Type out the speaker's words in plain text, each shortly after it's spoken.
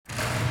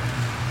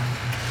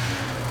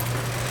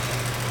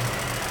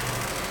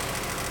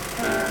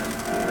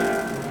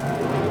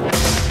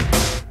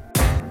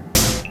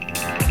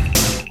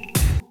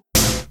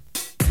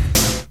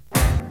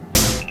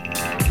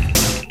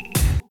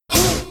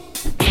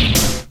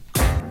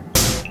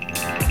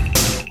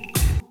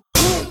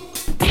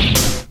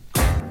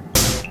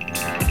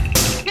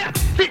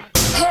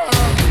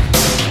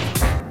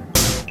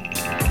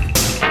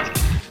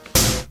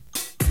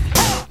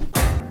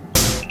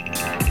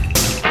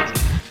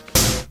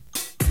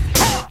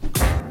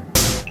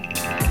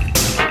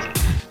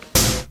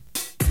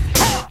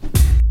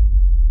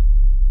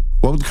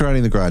Karate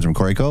in the Garage. I'm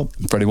Corey Cope.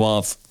 Freddie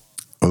Wolf.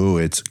 Oh,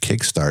 it's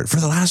Kickstart for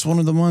the last one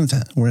of the month.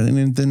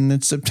 Then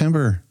it's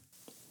September.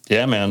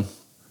 Yeah, man.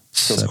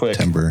 Feels quick.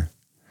 September.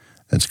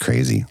 That's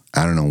crazy.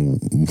 I don't know.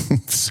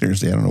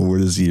 Seriously, I don't know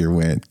where this year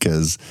went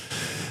because,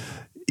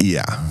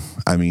 yeah.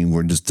 I mean,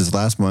 we're just this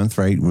last month,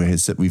 right?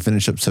 We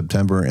finished up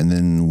September, and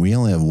then we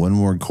only have one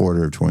more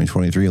quarter of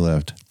 2023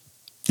 left.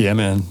 Yeah,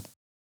 man.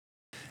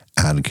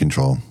 Out of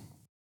control.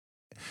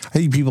 I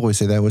think people always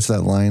say that. What's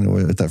that line?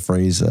 What's that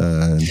phrase?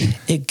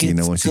 It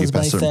gets, once you get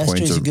past certain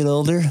points, as you get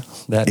older.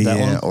 That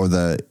one? Or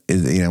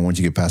once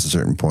you get past a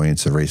certain point,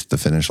 it's a race to the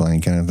finish line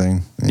kind of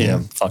thing.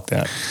 Yeah, fuck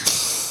that.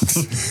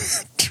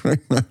 Try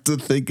not to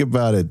think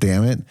about it,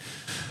 damn it.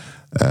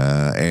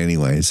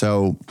 Anyway,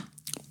 so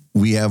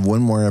we have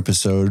one more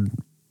episode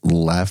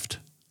left.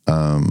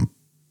 We're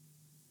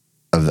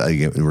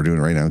doing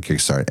it right now,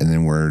 Kickstart, and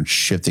then we're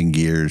shifting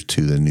gears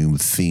to the new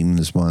theme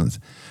this month.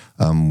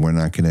 We're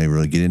not going to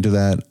really get into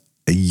that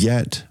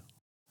yet.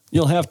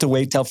 You'll have to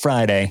wait till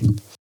Friday.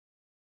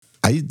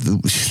 Do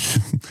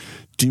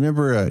you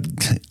remember?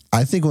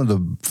 I think one of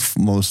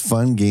the most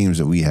fun games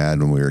that we had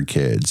when we were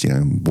kids,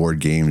 board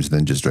games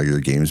than just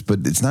regular games, but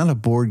it's not a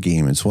board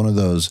game. It's one of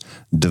those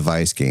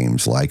device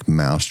games like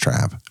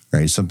Mousetrap,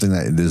 right? Something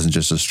that isn't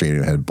just a straight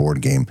ahead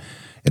board game,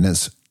 and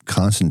that's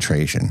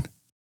concentration.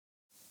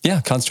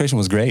 Yeah, concentration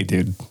was great,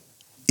 dude.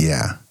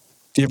 Yeah.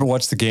 Do you ever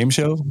watch the game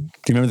show? Do you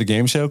remember the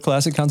game show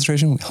Classic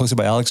Concentration, hosted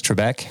by Alex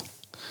Trebek?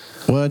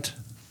 What?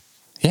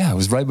 Yeah, it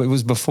was right, but it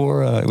was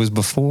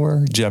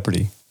before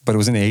Jeopardy, but it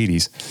was in the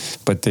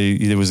 80s. But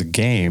there was a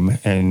game,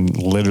 and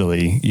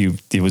literally,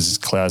 it was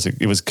classic.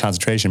 It was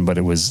concentration, but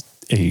it was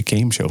a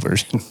game show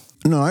version.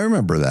 No, I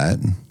remember that.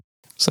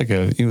 It's like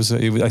I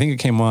think it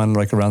came on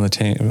like around the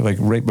time, like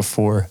right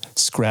before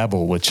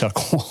Scrabble with Chuck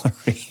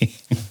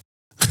Woolery.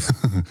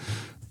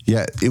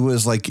 Yeah, it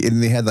was like,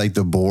 and they had like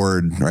the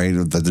board, right?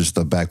 Just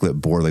the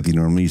backlit board like you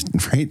normally use,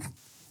 right?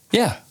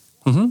 Yeah.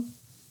 Mm-hmm.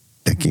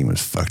 That game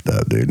was fucked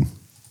up, dude.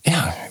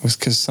 Yeah, it was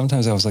because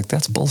sometimes I was like,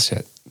 that's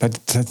bullshit. That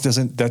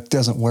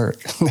doesn't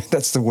work.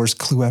 That's the worst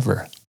clue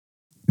ever.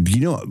 Do you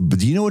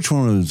know which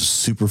one was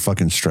super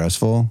fucking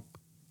stressful?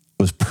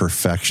 It was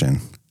Perfection.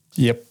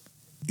 Yep.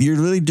 You're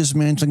literally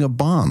dismantling a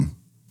bomb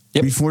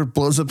before it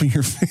blows up in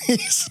your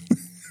face.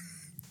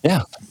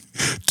 Yeah.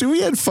 Dude,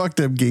 we had fucked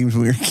up games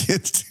when we were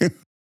kids too.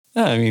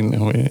 Yeah, I mean,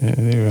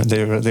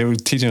 they were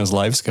teaching us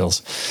life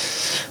skills.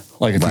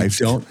 Like if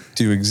you don't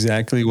do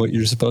exactly what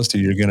you're supposed to,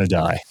 you're gonna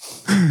die.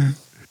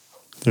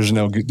 There's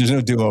no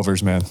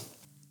do-overs, man.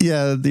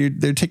 Yeah,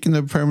 they're taking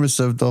the premise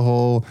of the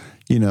whole,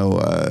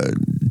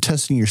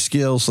 testing your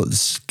skill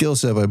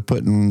set by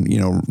putting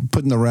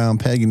the round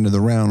peg into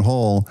the round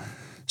hole,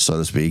 so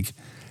to speak,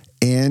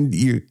 and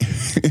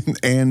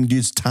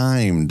it's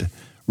timed,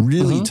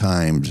 really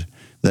timed.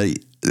 That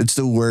it's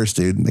the worst,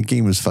 dude. The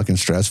game was fucking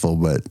stressful,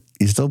 but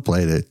you still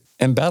played it.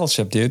 And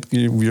Battleship, dude,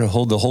 the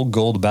whole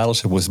goal of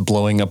Battleship was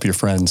blowing up your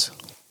friends,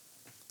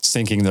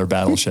 sinking their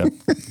battleship,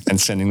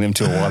 and sending them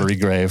to a watery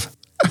grave.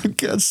 I've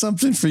got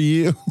something for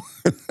you.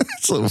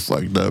 It's a little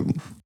fucked up.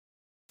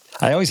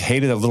 I always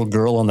hated that little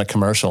girl on the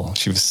commercial.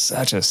 She was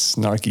such a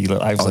snarky.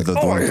 I was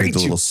I hate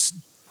you.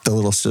 The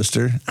little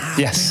sister.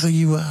 Yes. I'll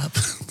you up.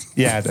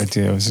 Yeah, that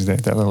was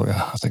that little.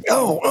 I was like,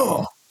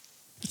 oh.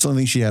 It's the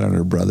only thing she had on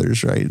her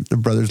brothers, right? The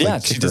brothers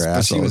kicked her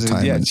ass all the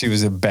time. Yeah, she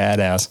was a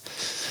badass.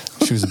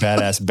 She was a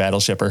badass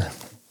battleshipper.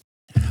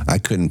 I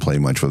couldn't play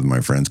much with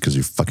my friends because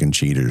you're fucking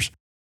cheaters.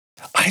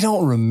 I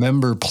don't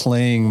remember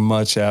playing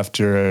much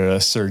after a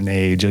certain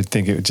age. I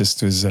think it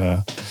just was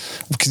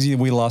because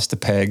we lost the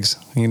pegs.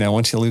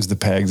 Once you lose the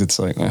pegs, it's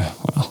like,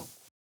 well.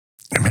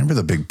 I remember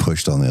the big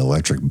push on the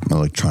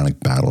electronic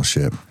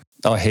battleship.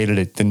 Oh, I hated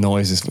it. The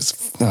noises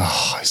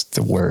it's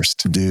the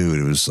worst.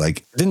 Dude, it was like...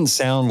 It didn't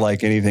sound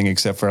like anything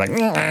except for like...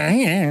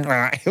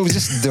 It was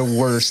just the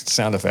worst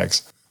sound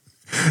effects.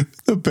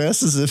 The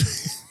best is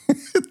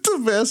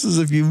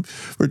if you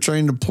were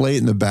trying to play it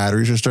and the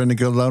batteries are starting to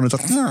go low and it's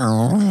like...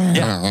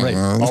 Yeah, right.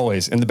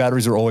 Always. And the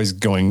batteries are always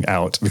going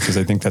out because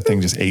I think that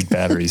thing just ate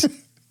batteries.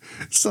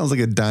 It sounds like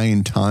a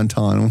dying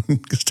tauntaun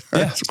when it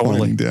starts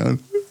falling down.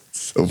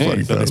 So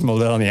fucked up. They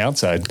smelled that on the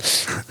outside.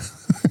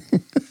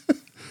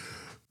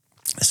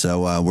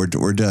 So we're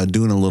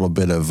doing a little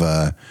bit of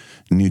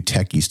new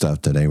techie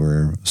stuff today.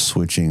 We're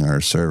switching our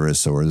service,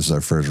 so this is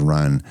our first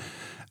run.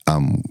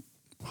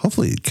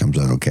 Hopefully it comes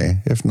out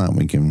okay. If not,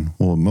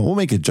 we'll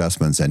make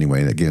adjustments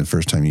anyway. Again,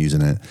 first time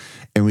using it,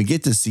 and we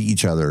get to see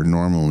each other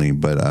normally,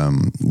 but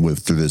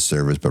through this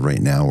service. But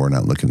right now we're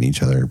not looking at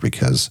each other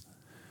because,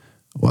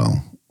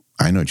 well,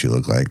 I know what you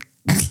look like.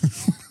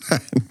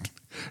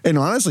 And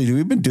honestly, dude,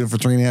 we've been doing it for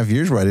 3.5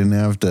 years where I didn't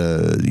have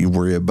to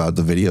worry about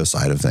the video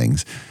side of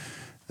things.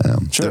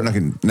 Sure. They're not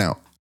gonna, now.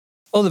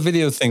 Well, the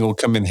video thing will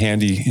come in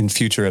handy in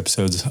future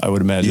episodes, I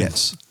would imagine.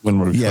 Yes. When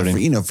we're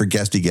recording. Yeah, for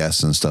guesty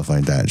guests and stuff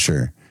like that,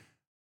 sure.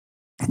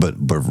 But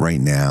right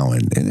now,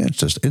 and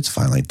it's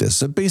fine like this.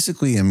 So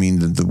basically, I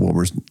mean, what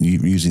we're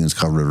using is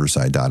called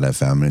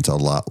Riverside.fm, and it's a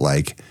lot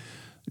like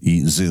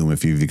Zoom,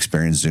 if you've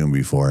experienced Zoom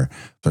before.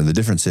 But the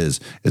difference is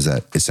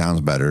that it sounds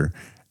better,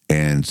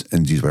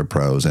 and used by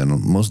pros,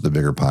 and most of the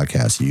bigger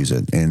podcasts use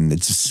it. And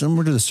it's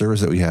similar to the service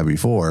that we had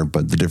before,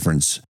 but the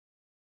difference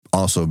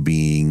also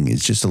being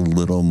it's just a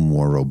little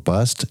more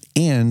robust,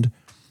 and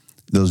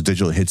those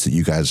digital hits that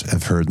you guys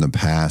have heard in the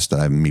past that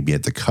I maybe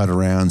had to cut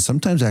around,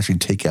 sometimes actually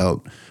take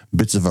out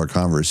bits of our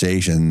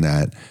conversation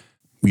that,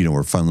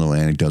 were fun little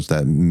anecdotes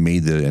that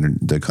made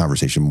the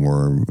conversation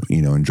more,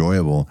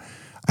 enjoyable.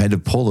 I had to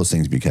pull those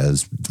things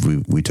because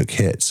we took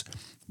hits,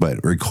 but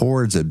it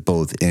records at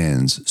both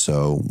ends.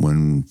 So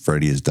when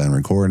Freddie is done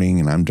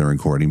recording and I'm done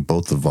recording,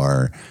 both of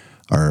our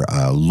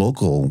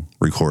local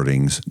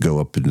recordings go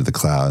up into the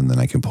cloud, and then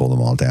I can pull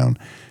them all down.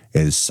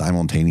 It is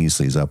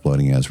simultaneously is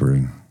uploading as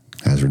we're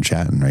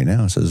chatting right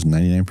now. It says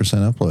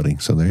 99% uploading.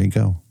 So there you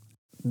go.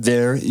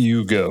 There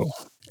you go.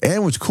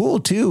 And what's cool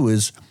too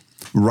is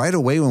right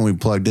away when we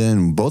plugged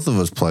in, both of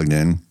us plugged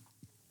in,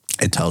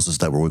 it tells us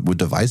that we're with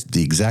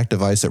the exact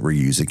device that we're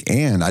using.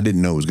 And I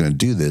didn't know it was going to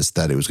do this,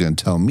 that it was going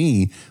to tell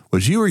me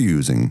what you were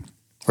using.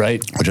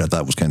 Right. Which I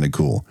thought was kind of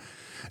cool.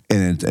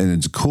 And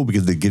it's cool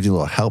because they give you a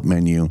little help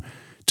menu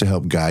to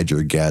help guide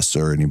your guests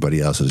or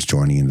anybody else that's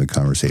joining into the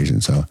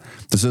conversation. So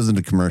this isn't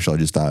a commercial. I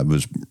just thought it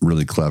was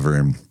really clever.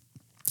 And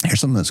here's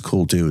something that's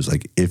cool too, is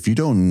like, if you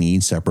don't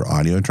need separate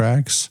audio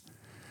tracks,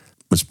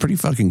 what's pretty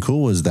fucking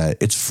cool is that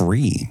it's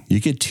free. You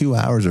get 2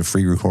 hours of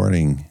free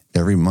recording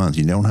every month.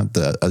 You don't have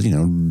to,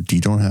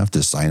 you don't have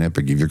to sign up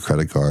or give your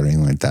credit card or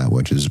anything like that,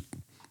 which is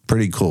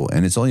pretty cool.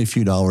 And it's only a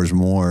few dollars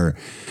more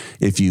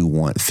if you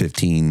want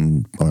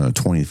 15 or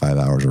 25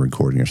 hours of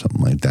recording or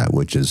something like that,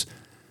 which is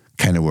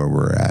kind of where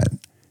we're at.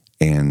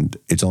 And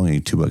it's only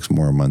 $2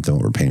 more a month than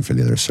what we're paying for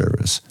the other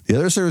service. The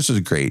other service is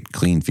great,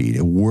 clean feed.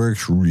 It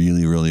works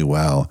really, really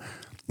well,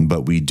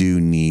 but we do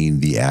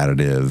need the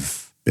additive.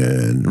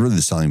 And really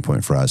the selling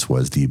point for us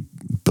was the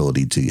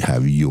ability to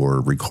have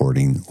your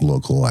recording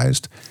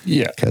localized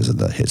because of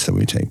the hits that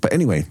we take. But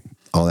anyway,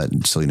 all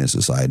that silliness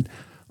aside,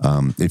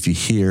 if you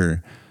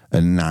hear a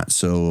not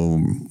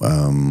so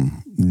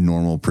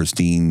normal,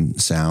 pristine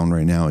sound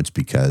right now, it's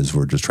because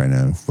we're just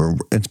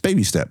it's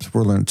baby steps.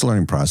 It's a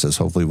learning process.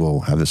 Hopefully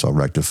we'll have this all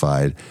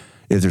rectified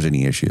if there's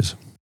any issues.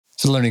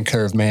 It's a learning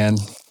curve, man.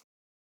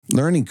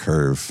 Learning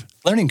curve.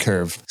 Learning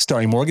Curve,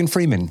 starring Morgan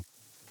Freeman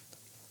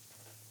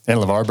and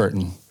LeVar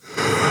Burton.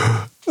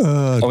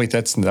 Oh wait,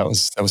 that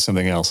was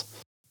something else.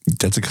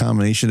 That's a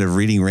combination of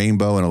Reading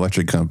Rainbow and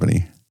Electric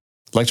Company.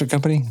 Electric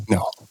Company?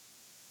 No.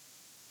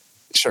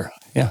 Sure.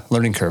 Yeah.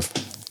 Learning Curve.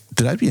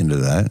 Did I be into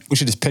that? We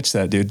should just pitch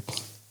that, dude,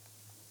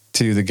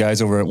 to the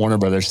guys over at Warner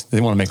Brothers.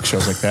 They want to make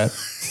shows like that.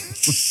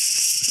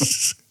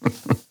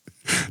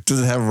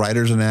 Does it have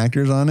writers and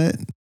actors on it?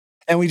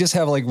 And we just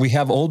have we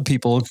have old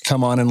people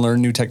come on and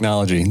learn new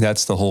technology.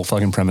 That's the whole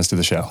fucking premise to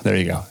the show. There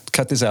you go.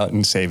 Cut this out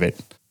and save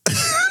it.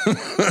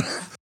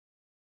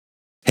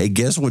 Hey,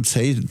 guess what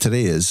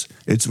today is?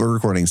 We're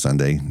recording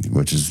Sunday,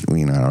 which is,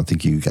 I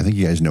think you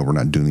guys know we're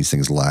not doing these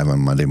things live on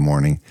Monday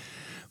morning,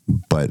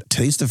 but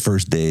today's the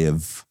first day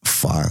of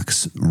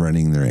Fox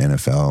running their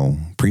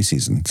NFL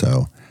preseason.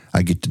 So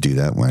I get to do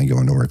that when I go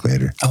into work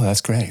later. Oh,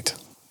 that's great.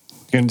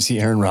 You're going to see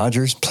Aaron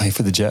Rodgers play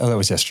for the Jets. Oh, that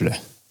was yesterday.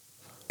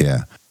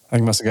 Yeah. I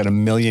must have got a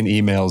million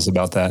emails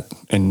about that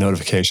and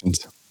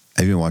notifications.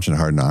 Have you been watching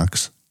Hard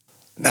Knocks?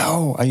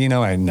 No, I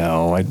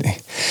know. I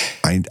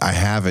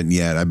haven't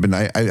yet. I'm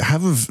not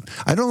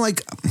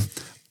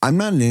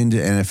into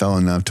NFL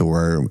enough to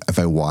where if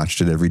I watched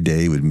it every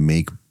day, it would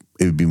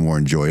be more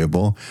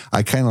enjoyable.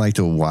 I kind of like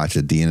to watch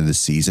at the end of the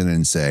season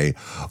and say,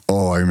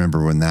 oh, I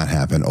remember when that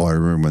happened. Oh, I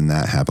remember when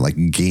that happened.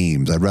 Like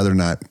games. I'd rather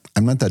not.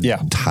 I'm not that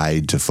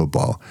tied to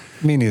football.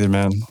 Me neither,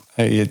 man.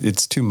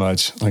 It's too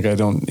much. Like I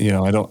don't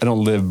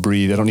live,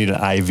 breathe. I don't need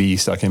an IV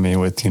stuck in me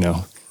with,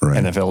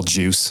 NFL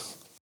juice.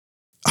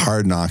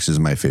 Hard Knocks is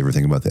my favorite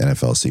thing about the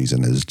NFL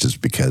season, is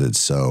just because it's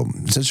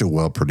such a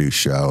well-produced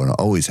show, and it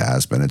always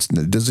has been.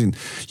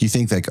 You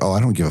think like, oh, I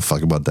don't give a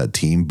fuck about that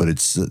team, but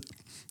it's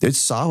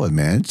solid,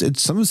 man.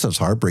 It's some of the stuff's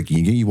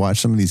heartbreaking. You watch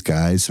some of these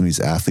guys, some of these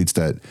athletes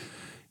that,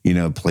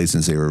 play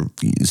since they were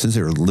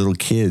little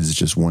kids,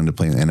 just wanted to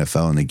play in the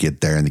NFL, and they get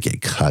there and they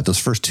get cut. Those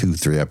first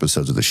 2-3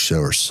 episodes of the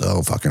show are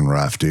so fucking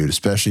rough, dude,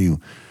 especially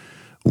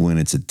when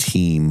it's a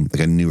team,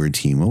 like a newer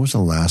team. What was the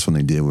last one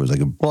they did?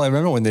 Well, I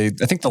remember I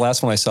think the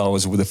last one I saw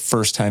was the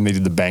first time they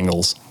did the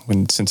Bengals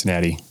when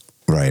Cincinnati.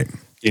 Right.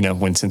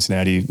 When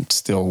Cincinnati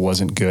still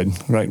wasn't good.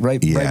 Right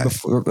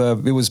before,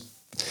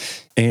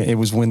 it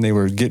was when they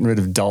were getting rid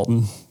of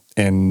Dalton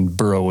and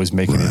Burrow was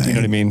making it. You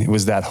know what I mean? It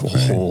was that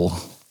whole,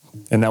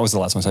 and that was the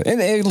last one I saw.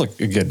 And it looked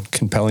good,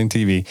 compelling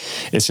TV.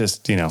 It's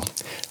just, I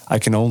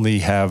only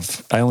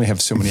have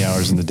so many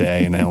hours in the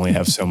day, and I only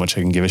have so much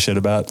I can give a shit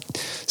about.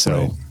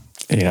 So,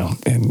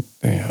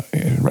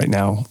 right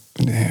now,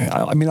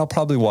 I'll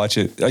probably watch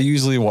it. I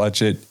usually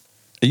watch it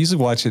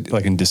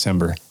like in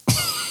December.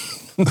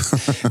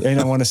 And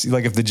I want to see,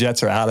 like, if the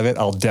Jets are out of it,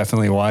 I'll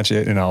definitely watch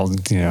it, and I'll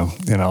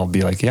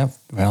be like, yeah,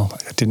 well,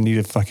 I didn't need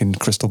a fucking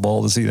crystal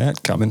ball to see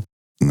that coming.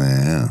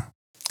 Nah.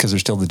 Because they're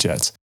still the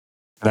Jets.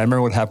 And I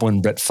remember what happened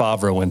when Brett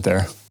Favre went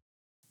there.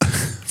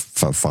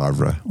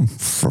 Favre.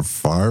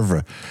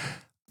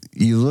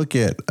 you look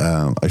at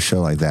a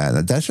show like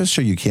that. That's just a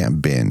show you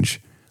can't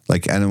binge.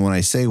 Like, and when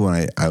I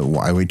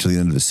wait till the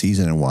end of the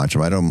season and watch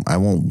them, I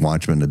won't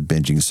watch them in a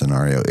binging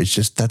scenario. It's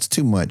just that's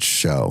too much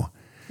show.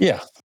 Yeah.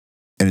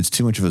 And it's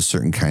too much of a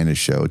certain kind of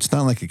show. It's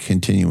not like a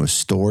continuous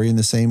story in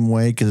the same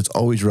way because it's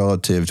always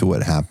relative to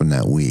what happened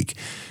that week.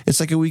 It's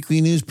like a weekly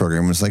news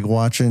program. It's like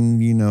watching,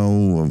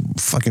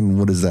 fucking,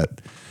 what is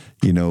that?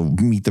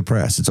 Meet the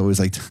Press. It's always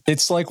like...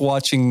 It's like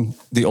watching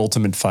The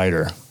Ultimate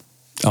Fighter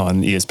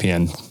on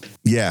ESPN.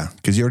 Yeah,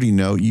 because you already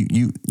know,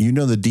 you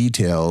know the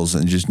details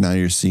and just now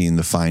you're seeing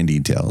the fine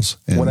details.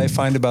 And what I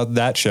find about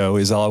that show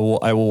is I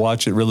will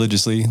watch it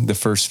religiously the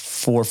first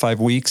 4 or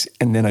 5 weeks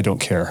and then I don't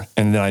care.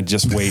 And then I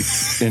just wait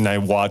and I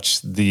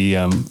watch the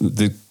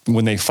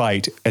when they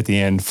fight at the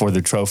end for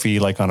the trophy,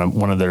 like on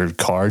one of their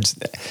cards.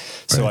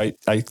 So right.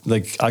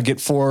 I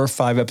get 4 or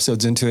 5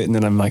 episodes into it and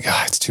then I'm like,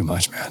 it's too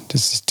much, man.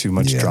 This is too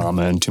much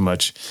drama and too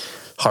much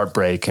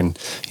heartbreak. And,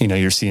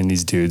 you're seeing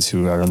these dudes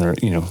who are on their,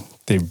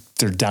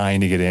 they're dying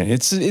to get in.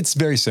 It's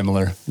very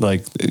similar,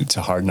 like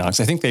to Hard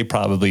Knocks. I think they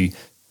probably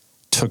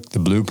took the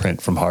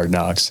blueprint from Hard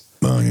Knocks.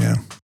 Oh yeah,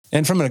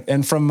 and from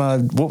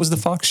what was the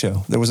Fox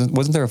show?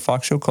 Wasn't there a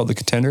Fox show called The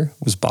Contender?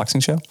 It was a boxing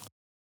show.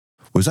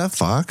 Was that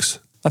Fox?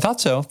 I thought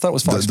so. I thought it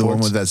was Fox. The one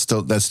with that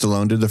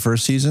Stallone did the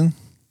first season.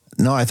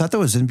 No, I thought that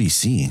was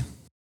NBC.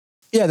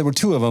 Yeah, there were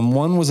 2 of them.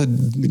 One was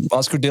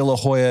Oscar De La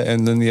Hoya,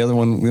 and then the other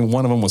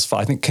one of them was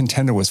Fox. I think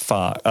Contender was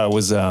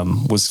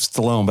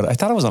Stallone, but I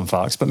thought it was on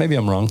Fox. But maybe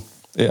I'm wrong.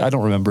 I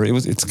don't remember.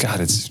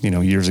 It's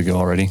years ago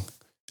already.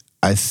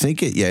 I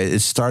think it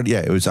started. Yeah,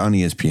 it was on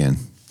ESPN.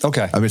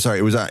 Okay. I mean, sorry,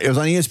 it was on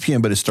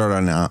ESPN, but it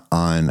started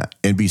on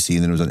NBC,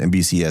 and then it was on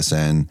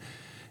NBCSN,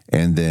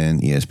 and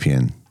then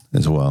ESPN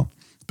as well.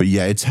 But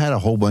yeah, it's had a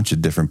whole bunch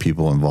of different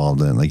people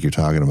involved in it, like you're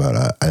talking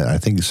about. I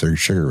think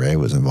Sugar Ray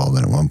was involved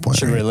in it at one point.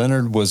 Sugar Ray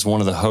Leonard was one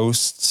of the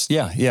hosts.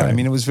 Yeah. Right. I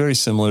mean, it was very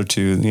similar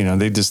to, the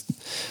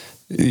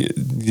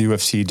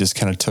UFC just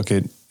kind of took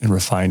it and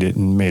refined it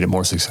and made it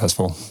more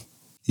successful.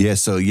 Yeah,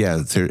 so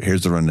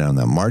here's the rundown.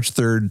 That March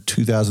 3rd,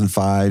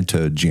 2005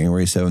 to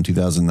January 7th,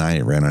 2009,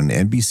 it ran on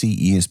NBC,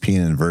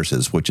 ESPN, and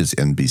Versus, which is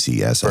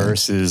NBCSN.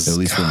 Versus. At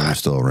least when they were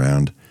still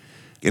around.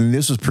 And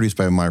this was produced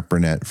by Mark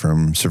Burnett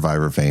from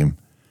Survivor fame.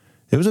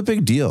 It was a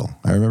big deal.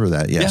 I remember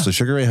that. Yeah. So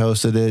Sugar Ray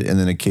hosted it, and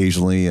then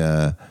occasionally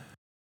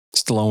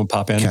Stallone would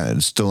pop in.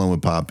 Stallone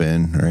would pop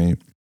in, right?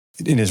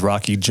 In his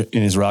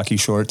Rocky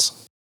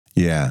shorts.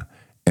 Yeah.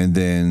 And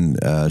then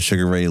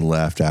Sugar Ray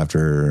left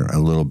after a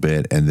little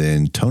bit, and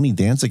then Tony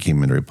Danza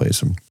came in to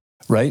replace him.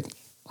 Right.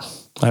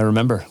 I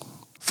remember.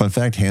 Fun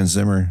fact, Hans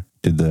Zimmer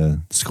did the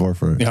score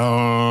for it.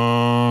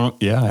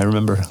 Yeah, I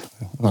remember.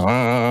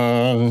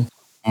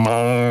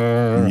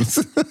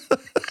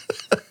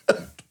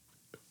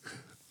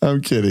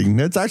 I'm kidding.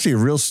 That's actually a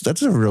real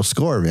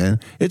score, man.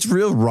 It's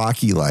real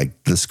Rocky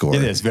like the score.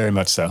 It is, very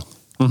much so.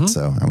 Mm-hmm.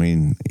 So, I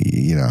mean,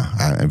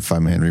 if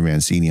I'm Henry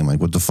Mancini, I'm like,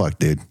 what the fuck,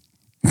 dude?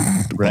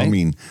 Right? Well, I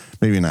mean,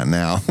 maybe not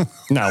now.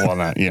 No, well,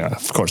 not. Yeah,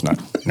 of course not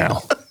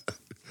now.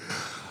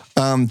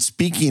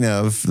 Speaking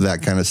of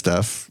that kind of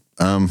stuff,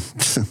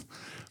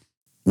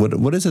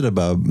 what is it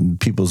about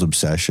people's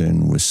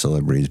obsession with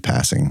celebrities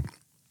passing?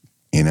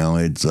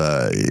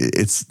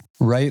 It's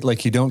right.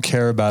 Like you don't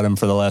care about them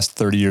for the last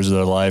 30 years of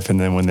their life, and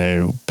then when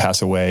they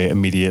pass away,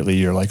 immediately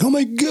you're like, oh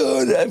my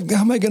God,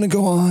 how am I going to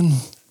go on?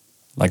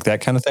 Like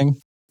that kind of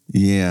thing.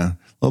 Yeah.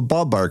 Well,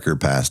 Bob Barker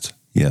passed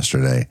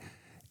yesterday.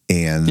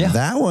 And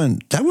that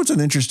was an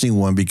interesting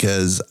one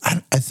because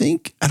I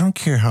think, I don't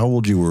care how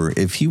old you were,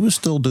 if he was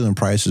still doing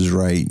Price is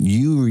Right,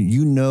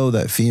 you know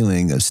that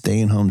feeling of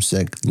staying home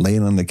sick,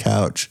 laying on the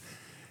couch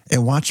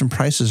and watching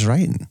Price is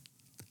Right.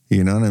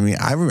 You know what I mean?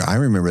 I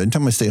remember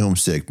anytime I stay home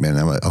sick, man,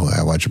 I'm like,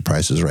 I watch a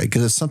Price is Right.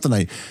 Because it's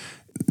something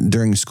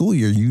during the school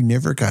year, you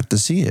never got to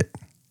see it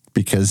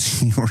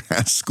because you were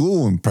at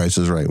school when Price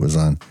is Right was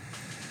on.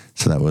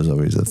 So that was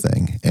always a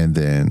thing. And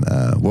then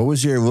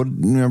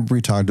remember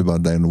we talked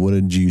about that, and what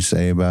did you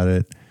say about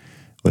it?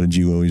 What did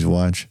you always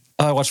watch?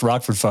 I watched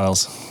Rockford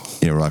Files.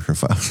 Yeah, Rockford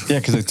Files. Yeah,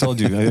 because I told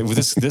you,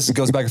 this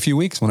goes back a few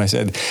weeks when I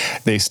said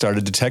they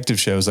started detective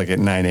shows like at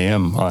 9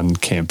 a.m. on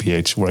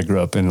KMPH where I grew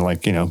up, and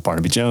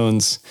Barnaby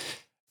Jones,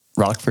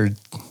 Rockford,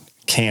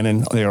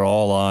 Cannon, they were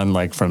all on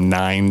like from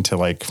 9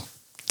 to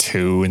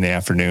 2 in the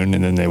afternoon,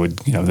 and then they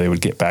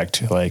would get back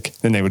to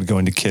then they would go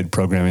into kid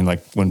programming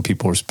when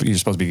you're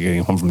supposed to be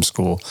getting home from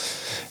school,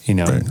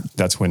 right.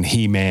 That's when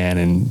He-Man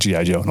and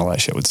G.I. Joe and all that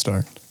shit would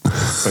start.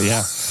 But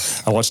yeah,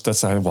 I watched a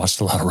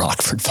lot of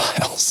Rockford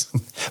Files.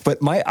 But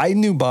I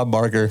knew Bob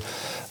Barker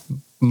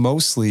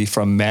mostly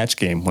from Match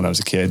Game when I was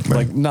a kid.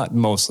 Right. Not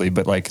mostly,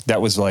 but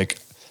that was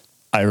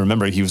I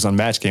remember he was on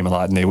Match Game a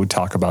lot, and they would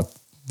talk about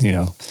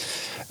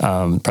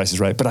Price is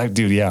Right. But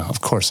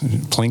of course,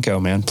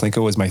 Plinko, man.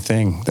 Plinko was my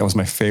thing. That was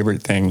my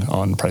favorite thing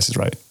on Price is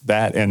Right.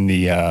 That and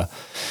the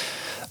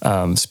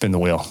spin the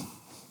wheel.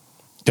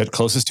 Get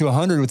closest to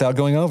 100 without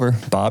going over.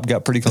 Bob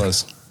got pretty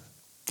close,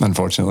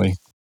 unfortunately.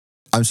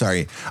 I'm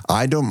sorry.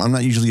 I'm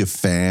not usually a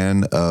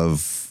fan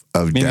of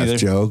death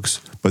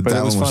jokes, but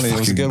that was one was funny. It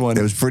was a good one.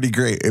 It was pretty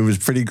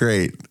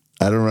great.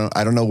 I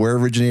don't know where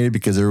it originated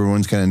because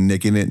everyone's kind of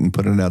nicking it and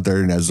putting it out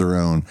there as their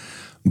own.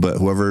 But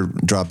whoever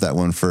dropped that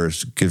one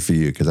first, good for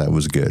you, because that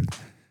was good.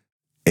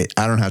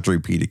 I don't have to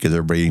repeat it because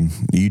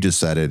you just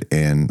said it,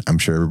 and I'm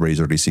sure everybody's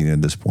already seen it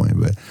at this point.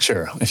 But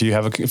sure, if you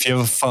have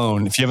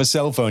a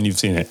cell phone, you've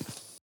seen it.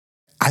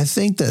 I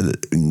think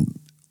that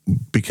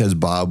because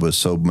Bob was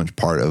so much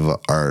part of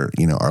our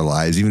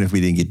lives, even if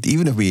we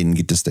didn't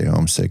get to stay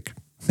homesick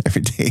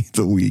every day of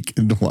the week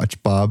and to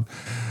watch Bob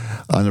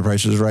on The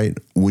Price is Right,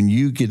 when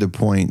you get to a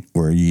point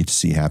where you get to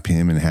see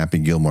him and Happy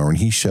Gilmore, when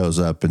he shows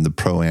up in the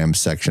Pro-Am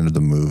section of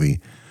the movie,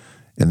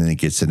 and then he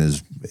gets in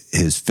his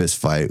fist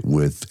fight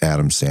with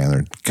Adam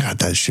Sandler. God,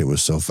 that shit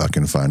was so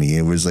fucking funny.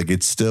 It was like,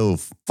 it's still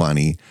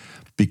funny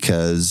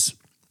because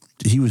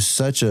he was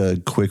such a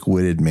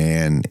quick-witted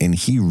man, and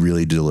he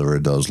really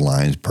delivered those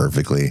lines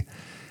perfectly.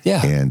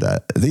 Yeah. And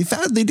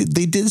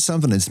they did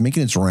something that's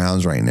making its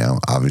rounds right now,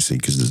 obviously,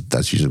 because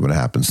that's usually what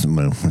happens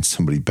when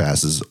somebody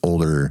passes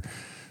older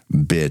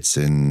bits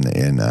and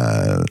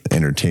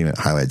entertainment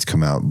highlights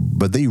come out.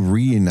 But they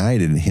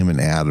reunited, him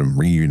and Adam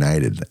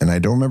reunited. And I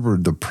don't remember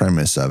the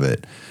premise of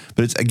it,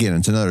 but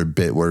it's another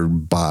bit where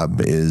Bob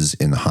is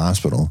in the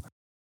hospital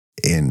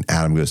and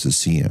Adam goes to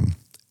see him.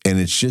 And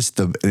it's just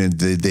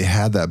they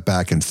had that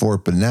back and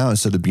forth, but now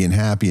instead of being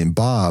Happy and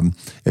Bob,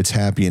 it's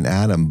Happy and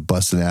Adam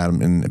busting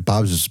Adam, and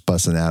Bob's just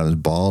busting Adam's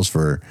balls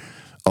for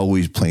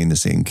always playing the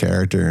same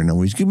character and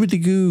always give it the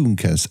goon,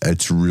 because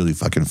it's really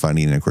fucking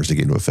funny. And of course, they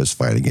get into a fist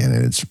fight again,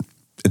 and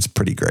it's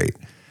pretty great.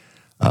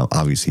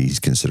 Obviously, he's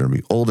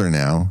considerably older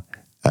now,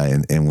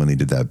 and when they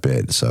did that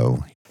bit,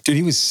 so. Dude,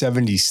 he was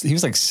 70. He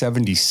was like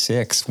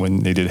 76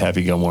 when they did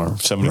Happy Gilmore.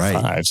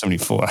 75, right.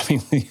 74.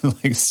 I mean,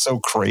 like, so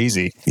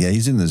crazy. Yeah,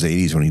 he's in his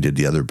 80s when he did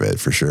the other bit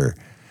for sure.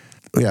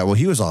 Yeah, well,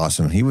 he was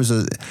awesome.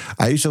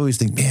 I used to always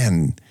think,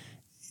 man,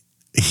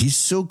 he's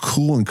so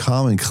cool and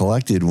calm and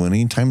collected when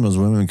anytime those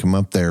women come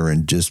up there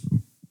and just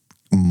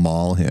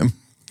maul him.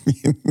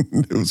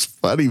 It was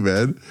funny,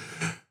 man.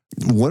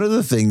 One of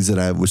the things that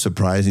I was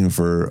surprising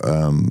for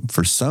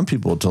some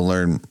people to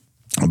learn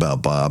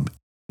about Bob,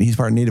 he's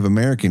part Native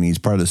American. He's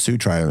part of the Sioux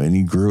tribe, and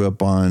he grew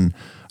up on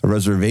a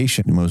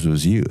reservation most of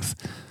his youth.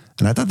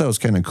 And I thought that was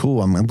kind of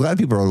cool. I'm glad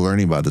people are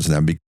learning about this now.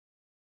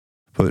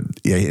 But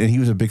yeah, and he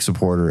was a big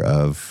supporter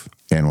of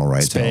animal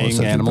rights.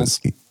 Spaying animals,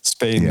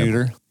 spay and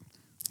neuter.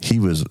 He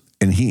was,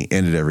 and he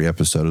ended every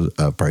episode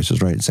of Price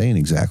is Right saying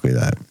exactly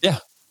that. Yeah,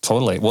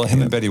 totally. Well,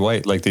 him and Betty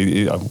White, like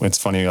it's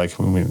funny, like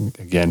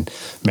again,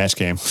 Match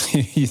Game.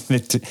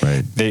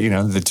 Right.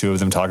 The two of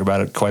them talk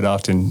about it quite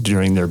often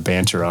during their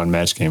banter on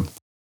Match Game.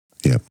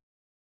 Yep.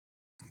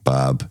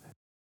 Bob.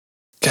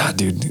 God,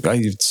 dude,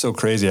 it's so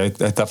crazy. I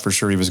thought for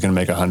sure he was going to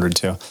make 100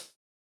 too.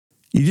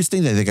 You just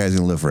think that the guy's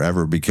going to live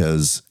forever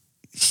because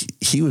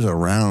he was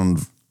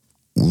around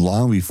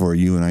long before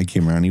you and I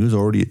came around. He was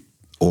already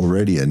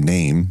a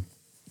name.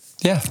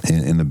 Yeah.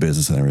 In the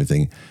business and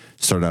everything.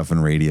 Started off in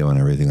radio and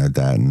everything like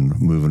that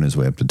and moving his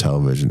way up to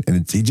television.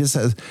 And he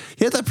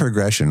had that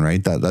progression,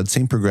 right? That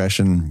same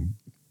progression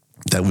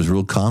that was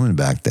real common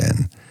back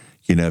then.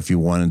 You know, if you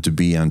wanted to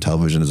be on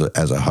television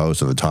as a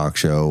host of a talk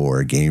show or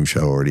a game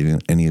show or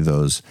any of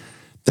those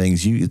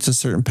things, it's a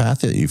certain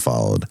path that you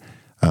followed.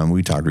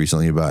 We talked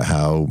recently about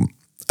how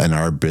in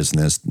our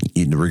business,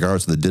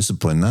 regardless of the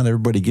discipline, not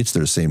everybody gets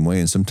there the same way.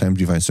 And sometimes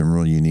you find some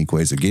really unique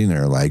ways of getting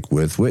there, like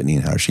with Whitney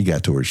and how she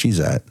got to where she's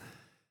at.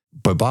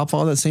 But Bob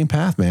followed that same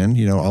path,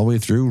 man, all the way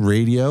through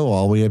radio,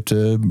 all the way up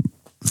to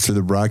through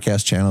the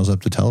broadcast channels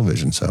up to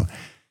television. So,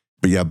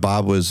 but yeah,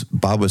 Bob was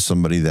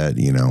somebody that,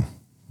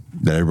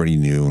 that everybody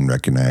knew and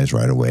recognized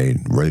right away,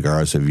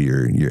 regardless of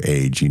your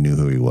age. You knew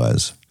who he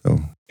was. So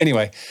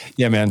anyway,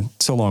 yeah, man.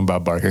 So long,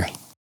 Bob Barker.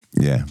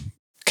 Yeah.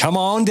 Come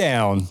on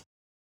down.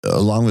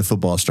 Along with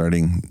football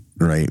starting,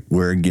 right,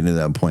 we're getting to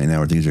that point now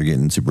where things are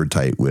getting super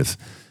tight with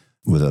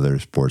other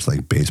sports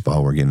like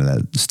baseball. We're getting to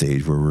that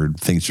stage where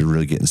things are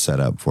really getting set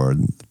up for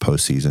the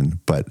postseason.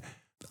 But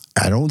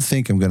I don't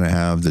think I'm going to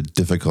have the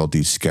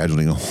difficulty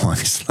scheduling along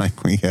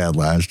like we had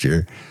last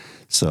year.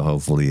 So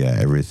hopefully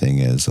everything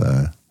is...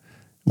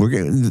 We're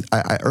getting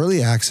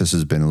early access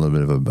has been a little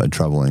bit of a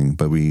troubling,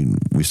 but we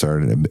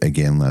started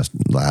again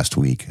last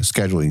week.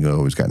 Scheduling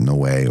always got in the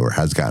way or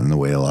has gotten in the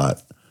way a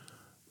lot,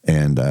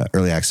 and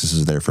early access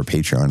is there for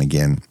Patreon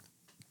again.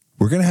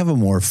 We're gonna have a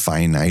more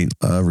finite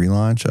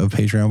relaunch of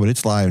Patreon, but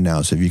it's live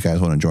now. So if you guys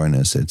want to join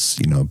us, it's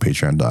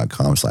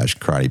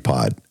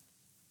patreon.com/KaratePod.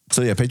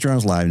 So yeah,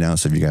 Patreon's live now.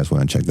 So if you guys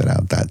want to check that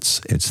out,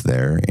 it's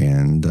there,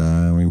 and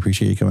we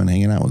appreciate you coming and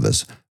hanging out with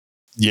us.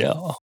 Yeah.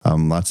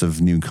 Lots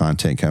of new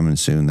content coming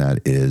soon that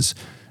is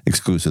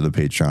exclusive to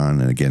Patreon.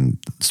 And again,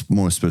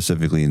 more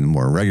specifically and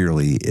more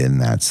regularly,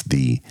 and that's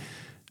the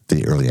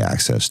early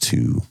access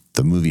to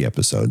the movie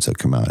episodes that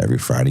come out every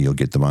Friday. You'll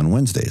get them on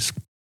Wednesdays.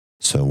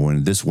 So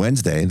when this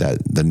Wednesday, that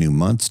the new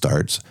month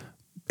starts,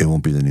 it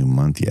won't be the new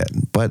month yet,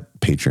 but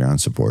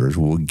Patreon supporters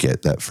will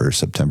get that first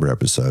September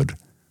episode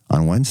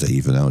on Wednesday,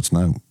 even though it's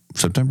not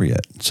September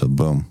yet. So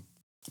boom.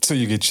 So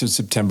you get your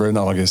September and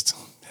August.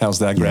 How's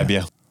that grab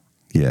you?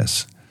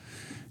 Yes.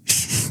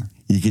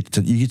 You get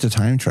to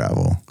time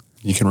travel.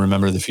 You can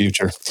remember the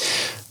future.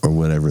 Or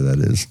whatever that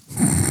is.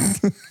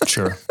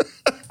 Sure.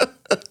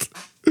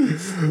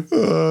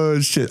 Oh,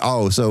 shit.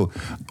 Oh, so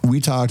we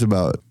talked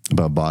about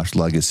Bosch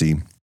Legacy.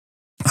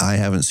 I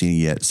haven't seen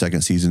it yet.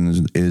 Second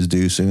season is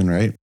due soon,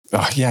 right?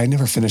 Oh, yeah, I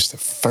never finished the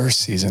first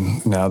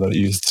season now that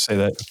you say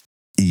that.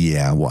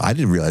 Yeah, well, I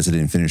didn't realize I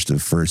didn't finish the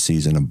first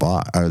season of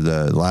or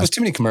the last. There's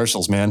too many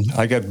commercials, man.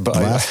 I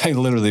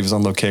literally was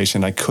on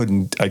location. I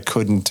couldn't.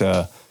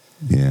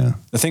 Yeah.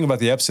 The thing about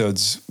the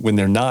episodes when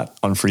they're not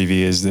on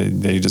Freevee is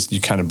that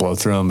you kind of blow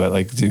through them. But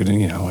like, dude,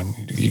 when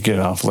you get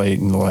off late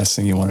and the last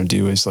thing you want to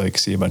do is like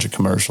see a bunch of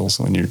commercials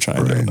when you're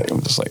trying to. Like, I'm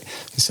just like,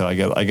 so I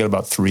got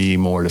about 3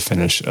 more to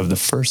finish of the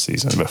first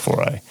season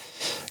before I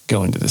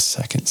go into the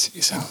second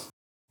season.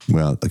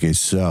 Well, okay,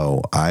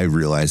 so I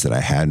realized that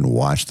I hadn't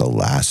watched the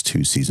last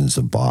 2 seasons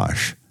of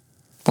Bosch.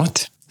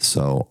 What?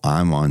 So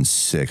I'm on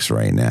 6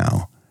 right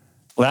now.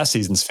 Last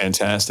season's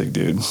fantastic,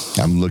 dude.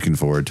 I'm looking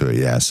forward to it.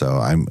 Yeah. So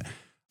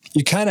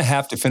you kind of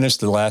have to finish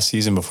the last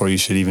season before you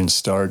should even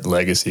start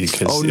Legacy.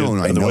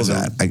 I know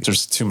that.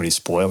 There's too many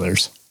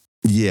spoilers.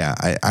 Yeah,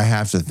 I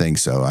have to think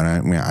so.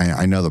 And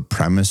I know the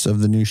premise of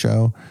the new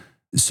show.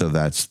 So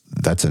that's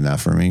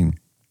enough for me.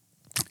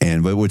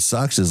 But what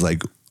sucks is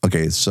like,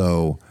 okay,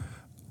 so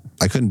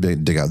I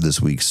couldn't dig out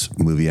this week's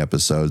movie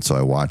episode. So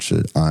I watched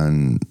it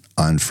on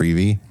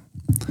Freevee.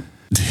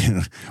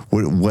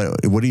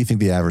 What do you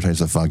think they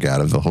advertised the fuck out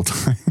of the whole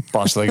time?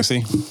 Bosch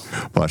Legacy.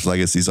 Bosch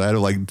Legacy. So I had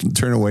to like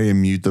turn away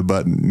and mute the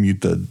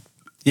TV,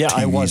 Yeah,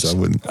 I watched.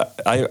 So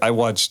I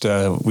watched.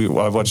 I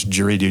watched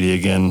Jury Duty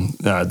again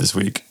this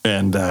week,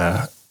 and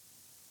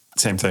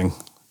same thing.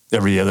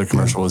 Every other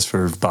commercial was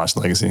for Bosch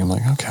Legacy. I'm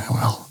like, okay,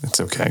 well,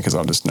 it's okay because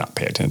I'll just not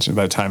pay attention.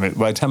 By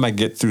the time I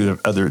get through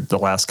the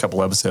last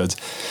couple episodes,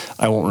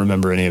 I won't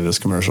remember any of this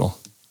commercial.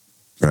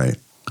 Right.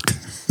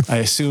 I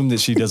assume that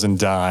she doesn't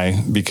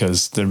die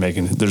because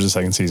there's a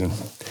second season.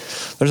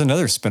 There's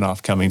another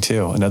spinoff coming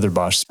too. Another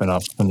Bosch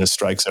spinoff when this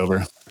strike's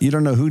over. You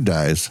don't know who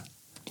dies.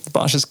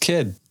 Bosch's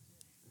kid.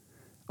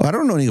 Oh, I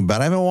don't know anything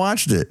about it. I haven't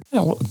watched it.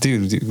 Yeah, well,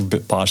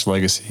 dude, Bosch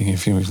Legacy.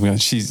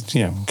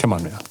 Come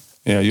on, man.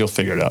 Yeah, you'll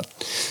figure it out.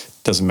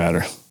 Doesn't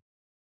matter.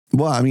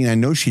 Well, I mean, I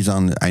know she's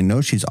on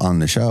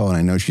the show, and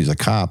I know she's a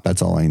cop.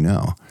 That's all I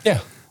know.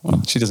 Yeah.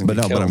 Well, she doesn't. But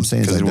no, what I'm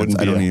saying is I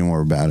don't know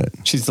more about it.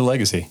 She's the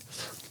Legacy.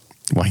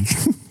 Why?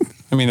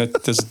 I mean,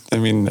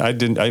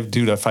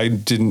 if I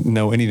didn't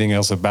know anything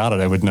else about it,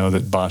 I would know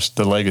that Bosch,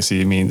 the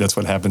Legacy. I mean, that's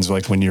what happens.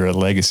 Like when you're a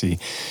legacy,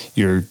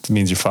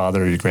 means your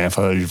father or your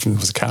grandfather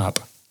was a cop.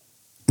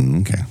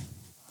 Okay.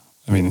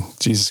 I mean,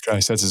 Jesus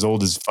Christ, that's as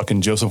old as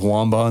fucking Joseph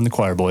Wamba and the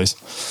Choir Boys.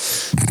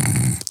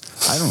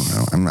 I don't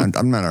know.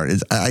 I'm not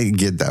artist. I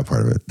get that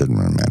part of it. Doesn't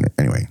really matter.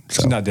 Anyway,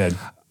 so. She's not dead.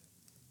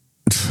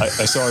 I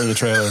saw her in the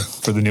trailer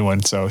for the new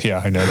one, so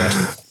yeah, I know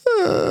that.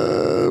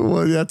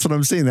 Well, that's what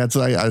I'm saying. That's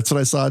what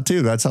I saw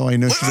too. That's how I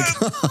know she's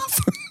a cop.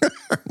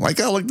 Like,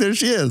 oh, look, there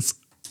she is.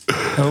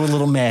 Oh,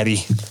 little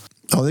Maddie.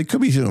 Oh, they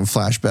could be doing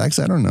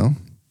flashbacks. I don't know.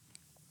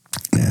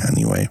 Yeah,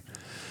 anyway,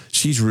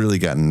 she's really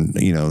gotten,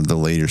 the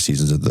later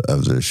seasons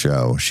of the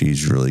show,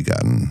 she's really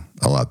gotten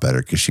a lot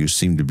better because she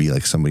seemed to be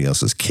like somebody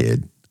else's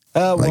kid.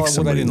 What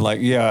I didn't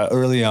like,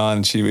 early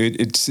on,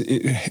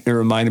 it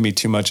reminded me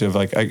too much of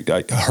like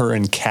her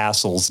and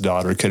Castle's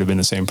daughter could have been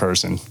the same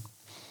person.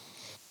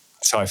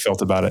 That's how I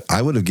felt about it.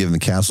 I would have given the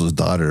Castle's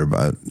daughter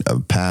a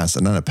pass,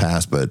 not a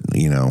pass, but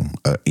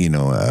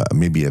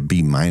maybe a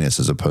B-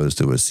 as opposed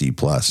to a C+.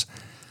 But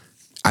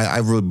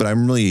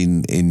I'm really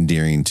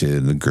endearing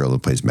to the girl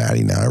that plays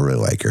Maddie now. I really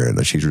like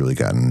her. She's really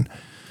gotten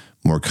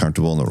more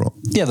comfortable in the role.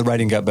 Yeah, the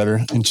writing got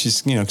better, and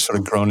she's sort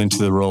of grown into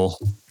the role.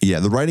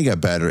 Yeah, the writing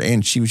got better,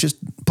 and she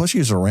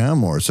was around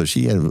more, so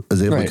she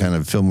was able to kind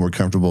of feel more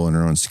comfortable in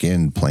her own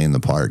skin playing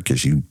the part because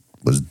she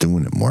was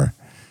doing it more.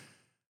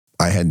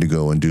 I had to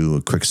go and do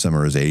a quick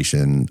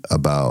summarization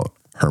about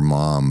her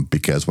mom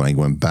because when I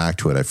went back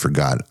to it, I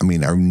forgot. I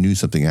mean, I knew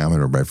something happened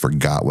to her, but I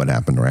forgot what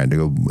happened to her. I had to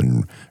go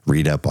and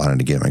read up on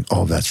it again. Like,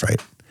 oh, that's right.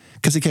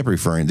 Because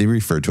they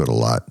referred to it a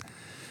lot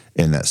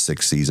in that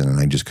 6th season, and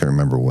I just couldn't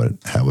remember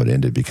how it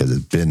ended because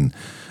it's been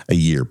a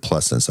year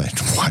plus since I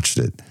watched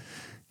it.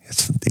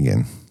 It's,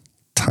 again,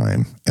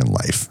 time and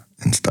life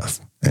and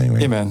stuff. Anyway.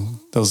 Hey, man,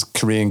 those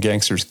Korean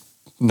gangsters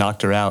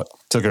took her out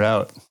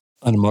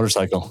on a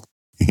motorcycle.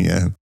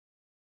 Yeah.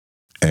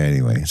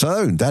 Anyway,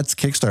 so that's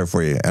Kickstart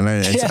for you. And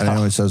I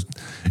know it says,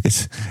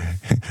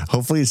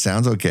 hopefully it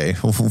sounds okay.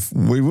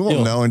 We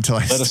won't know until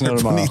I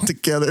start putting it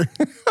together.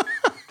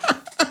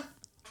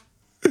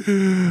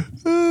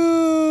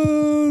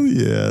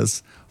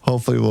 Yes.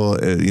 Hopefully it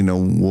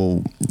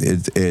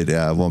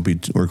won't be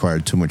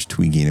required too much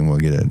tweaking and we'll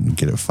get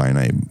it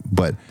finite.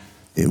 But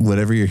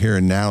whatever you're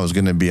hearing now is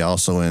going to be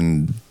also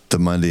in the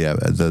Monday,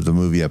 the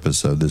movie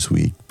episode this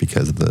week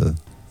because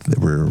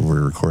we're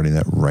recording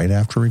that right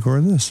after we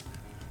record this.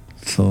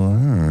 So,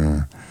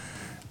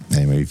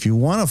 anyway, if you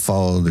want to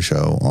follow the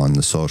show on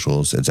the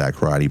socials, it's at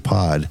Karate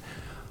Pod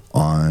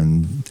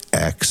on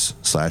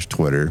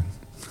X/Twitter,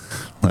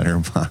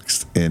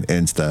 Letterboxd, and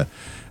Insta.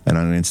 And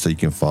on Insta, you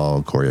can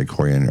follow Corey at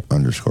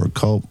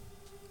Corey_Cult.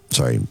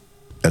 Sorry,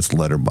 That's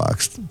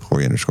Letterboxd,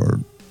 Corey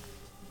 _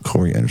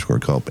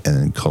 Culp, and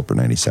then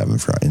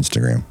Culper97 for our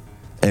Instagram.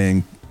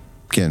 And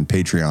again,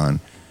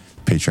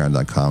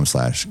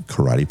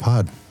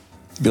 patreon.com/KaratePod.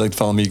 If you'd like to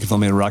follow me, you can follow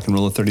me at Rock and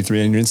Roller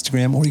 33 on your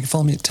Instagram, or you can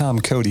follow me at Tom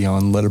Cody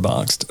on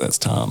Letterboxd. That's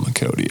Tom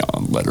Cody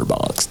on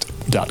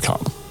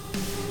Letterboxd.com.